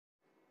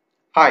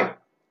Hi,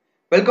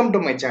 welcome to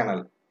my channel.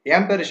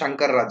 என் பேரு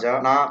சங்கர் ராஜா.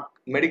 நான்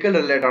medical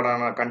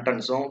ரிலேட்டடான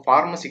கண்டென்ட்ஸும்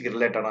ஃபார்மசிக்கு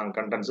ரிலேட்டடான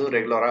கண்டென்ட்ஸும்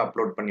ரெகுலராக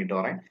அப்லோட் பண்ணிட்டு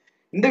வரேன்.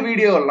 இந்த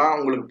வீடியோ எல்லாம்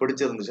உங்களுக்கு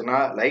பிடிச்சிருந்துச்சுன்னா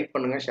லைக்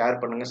பண்ணுங்க,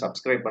 ஷேர் பண்ணுங்க,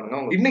 சப்ஸ்கிரைப்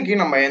பண்ணுங்க. இன்னைக்கு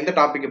நம்ம எந்த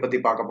டாபிக்கை பத்தி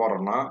பார்க்க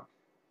போறோம்னா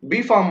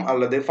பிஃபார்ம்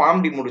அல்லது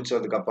ஃபார்ம்டி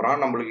முடிச்சதுக்கு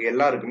அப்புறம் நம்மளுக்கு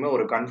எல்லாருக்குமே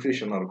ஒரு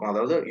கன்ஃபியூஷன் இருக்கும்.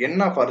 அதாவது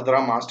என்ன ஃபர்தரா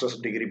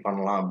மாஸ்டர்ஸ் டிகிரி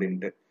பண்ணலாம்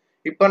அப்படின்ட்டு.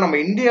 இப்போ நம்ம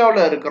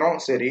இந்தியாவில் இருக்கிறோம்,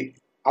 சரி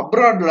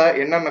அப்ராட்ல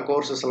என்னென்ன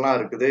கோர்சஸ் எல்லாம்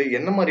இருக்குது,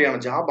 என்ன மாதிரியான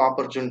ஜாப்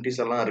ஆப்பர்ச்சுனிட்டிஸ்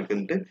எல்லாம்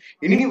இருக்குன்ட்டு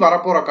இனி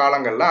வரப்போற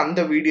காலங்கள்ல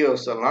அந்த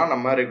வீடியோஸ் எல்லாம்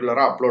நம்ம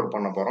ரெகுலரா அப்லோட்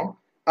பண்ண போறோம்.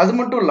 அது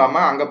மட்டும்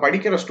இல்லாம அங்க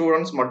படிக்கிற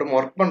ஸ்டூடெண்ட்ஸ் மற்றும்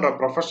ஒர்க் பண்ற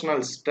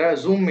ப்ரொஃபஷனல்ஸ்ட்ட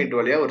ஜூம் மீட்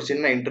வழியா ஒரு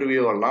சின்ன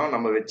இன்டர்வியூ எல்லாம்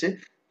நம்ம வச்சு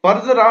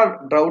ஃபர்தரா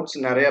டவுட்ஸ்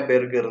நிறைய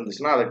பேருக்கு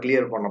இருந்துச்சுன்னா அதை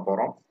கிளியர் பண்ண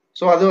போறோம்.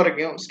 ஸோ அது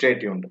வரைக்கும் ஸ்டே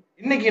டியூன்ட்.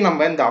 இன்னைக்கு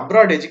நம்ம இந்த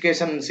அப்ராட்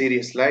எஜுகேஷன்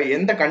சீரீஸ்ல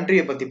எந்த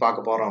கண்ட்ரியை பத்தி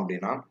பார்க்க போறோம்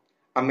அப்படின்னா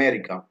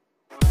அமெரிக்கா.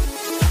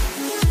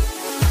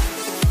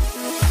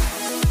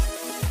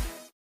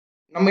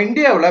 நம்ம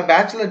இந்தியாவில்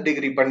பேச்சுலர்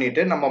டிகிரி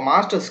பண்ணிட்டு நம்ம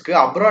மாஸ்டர்ஸ்க்கு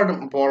அப்ராட்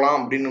போகலாம்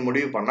அப்படின்னு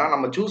முடிவு பண்ணா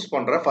நம்ம சூஸ்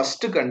பண்ற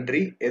ஃபர்ஸ்ட்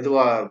கண்ட்ரி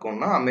எதுவா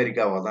இருக்கும்னா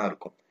அமெரிக்காவா தான்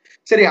இருக்கும்.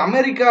 சரி,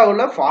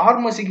 அமெரிக்காவில்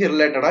ஃபார்மசிக்கு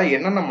ரிலேட்டடா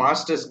என்னென்ன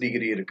மாஸ்டர்ஸ்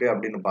டிகிரி இருக்கு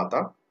அப்படின்னு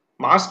பார்த்தா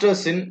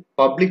masters in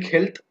public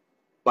health,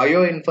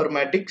 bio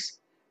informatics,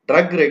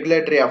 drug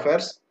regulatory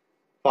affairs,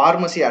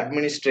 pharmacy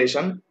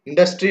administration,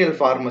 industrial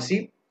pharmacy,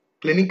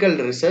 clinical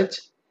research,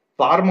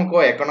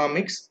 pharmaco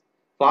economics,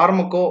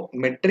 pharmaco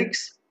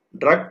metrics,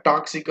 drug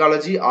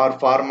toxicology or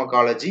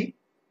pharmacology,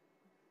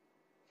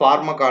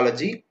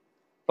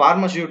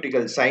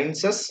 pharmaceutical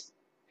sciences,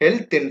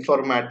 health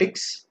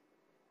informatics.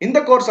 இந்த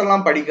கோர்ஸ்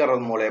எல்லாம்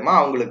படிக்கிறது மூலமா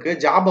அவங்களுக்கு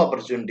ஜாப்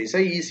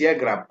ஆப்பர்ச்சுனிட்டிஸை ஈஸியா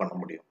graph பண்ண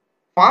முடியும்.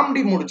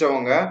 ஃபார்ம்டி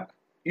முடிச்சவங்க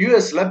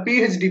யூஎஸ்ல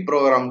பிஹெச்டி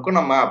ப்ரோக்ராமுக்கு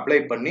நம்ம அப்ளை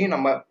பண்ணி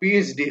நம்ம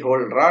பிஹெச்டி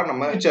ஹோல்டரா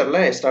நம்ம ஃபியூச்சர்ல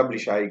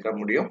எஸ்டாப்ளிஷ் ஆகிக்க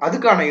முடியும்.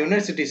 அதுக்கான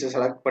யூனிவர்சிட்டிஸை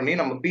செலக்ட் பண்ணி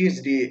நம்ம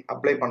பிஹெச்டி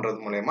அப்ளை பண்றது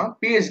மூலமா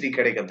பிஹெச்டி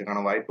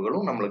கிடைக்கிறதுக்கான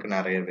வாய்ப்புகளும் நம்மளுக்கு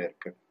நிறையவே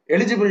இருக்கு.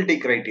 எலிஜிபிலிட்டி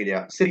கிரைட்டீரியா,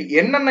 சரி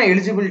என்னென்ன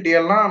எலிஜிபிலிட்டி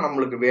எல்லாம்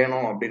நம்மளுக்கு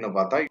வேணும் அப்படின்னு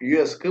பார்த்தா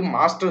யூஎஸ்க்கு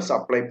மாஸ்டர்ஸ்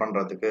அப்ளை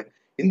பண்றதுக்கு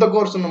இந்த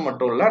கோர்ஸ்னு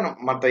மட்டும் இல்ல,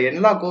 மற்ற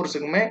எல்லா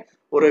கோர்ஸுக்குமே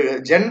ஒரு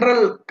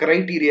ஜெனரல்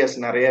கிரைட்டீரியாஸ்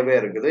நிறையவே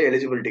இருக்குது.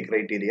 எலிஜிபிலிட்டி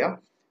கிரைட்டீரியா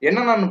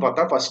என்னென்னு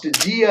பார்த்தா ஃபர்ஸ்ட்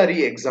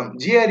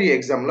ஜிஆர்இ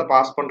எக்ஸாம்ல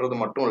பாஸ் பண்றது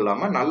மட்டும்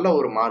இல்லாம நல்ல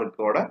ஒரு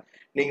மார்க்கோட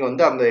நீங்க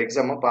வந்து அந்த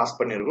எக்ஸாமை பாஸ்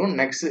பண்ணிருக்கணும்.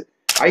 நெக்ஸ்ட்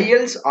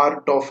ஐஎல்ஸ் ஆர்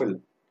டோஃபெல்,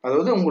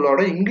 அதாவது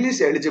உங்களோட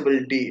இங்கிலீஷ்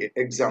எலிஜிபிலிட்டி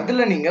எக்ஸாம்,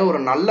 இதுல நீங்க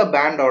ஒரு நல்ல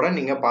பேண்டோட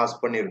நீங்க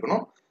பாஸ்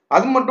பண்ணிருக்கணும்.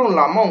 அது மட்டும்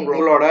இல்லாம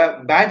உங்களோட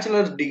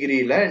பேச்சுலர்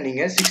டிகிரியில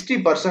நீங்க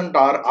 60%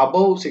 ஆர்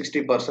அபவ்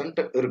 60%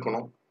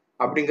 இருக்கணும்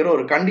அப்படிங்கிற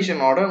ஒரு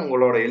கண்டிஷனோட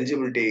உங்களோட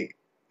எலிஜிபிலிட்டி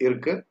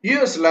இருக்கு.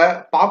 யூஎஸ்ல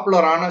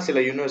பாப்புலரான சில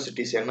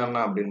யூனிவர்சிட்டிஸ்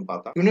என்னென்ன அப்படின்னு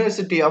பார்த்தா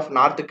university of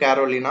north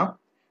Carolina,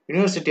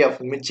 university of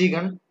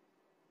Michigan,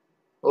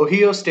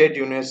 Ohio state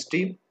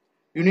university,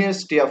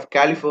 university of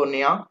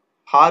California,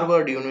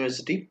 Harvard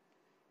university,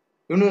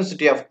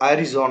 university of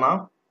Arizona,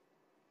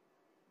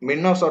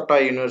 Minnesota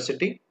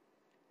university,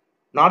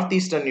 north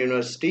eastern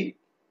university,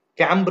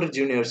 Cambridge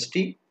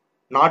university,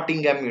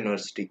 Nottingham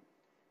university.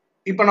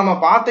 இப்போ நம்ம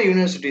பார்த்த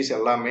யூனிவர்சிட்டிஸ்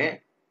எல்லாமே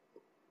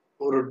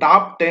ஒரு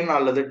டாப் 10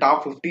 அல்லது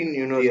டாப் 15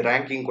 யூனிவர்சிட்டி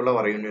ரேங்கிங்குள்ள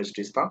வர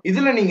universities தான்.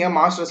 இதுல நீங்க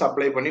மாஸ்டர்ஸ்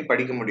அப்ளை பண்ணி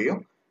படிக்க முடியும்.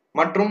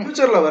 மற்றும்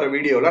ஃபியூச்சர்ல வர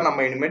வீடியோல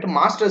நம்ம இனிமேட்டு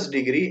மாஸ்டர்ஸ்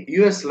டிகிரி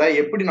யூஎஸ்ல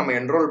எப்படி நம்ம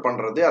என்ரோல்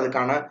பண்றது,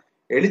 அதுக்கான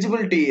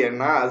எலிஜிபிலிட்டி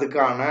என்ன,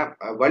 அதுக்கான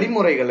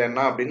வழிமுறைகள் என்ன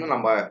அப்படின்னு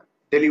நம்ம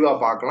தெளிவா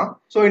பார்க்கலாம்.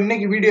 ஸோ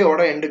இன்னைக்கு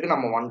வீடியோவோட எண்டுக்கு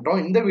நம்ம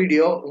வந்துட்டோம். இந்த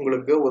வீடியோ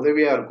உங்களுக்கு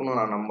உதவியா இருக்கும்னு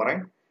நான்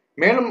நம்புறேன்.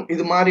 மேலும்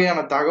இது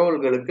மாதிரியான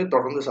தகவல்களுக்கு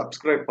தொடர்ந்து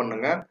சப்ஸ்கிரைப்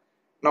பண்ணுங்க.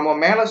 நம்ம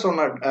மேல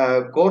சொன்ன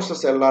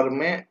கோர்சஸ்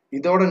எல்லாருமே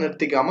இதோட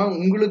நிறுத்திக்காம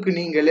உங்களுக்கு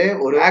நீங்களே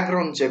ஒரு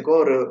பேக்ரவுண்ட் செக்கோ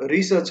ஒரு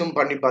ரீசர்ச்சும்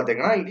பண்ணி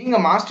பார்த்தீங்கன்னா நீங்க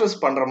மாஸ்டர்ஸ்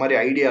பண்ற மாதிரி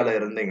ஐடியால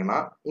இருந்தீங்கன்னா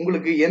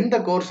உங்களுக்கு எந்த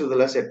கோர்ஸ்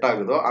இதுல செட்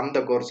ஆகுதோ அந்த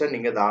கோர்ஸை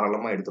நீங்க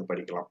தாராளமா எடுத்து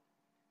படிக்கலாம்.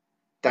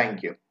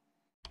 தேங்க்யூ.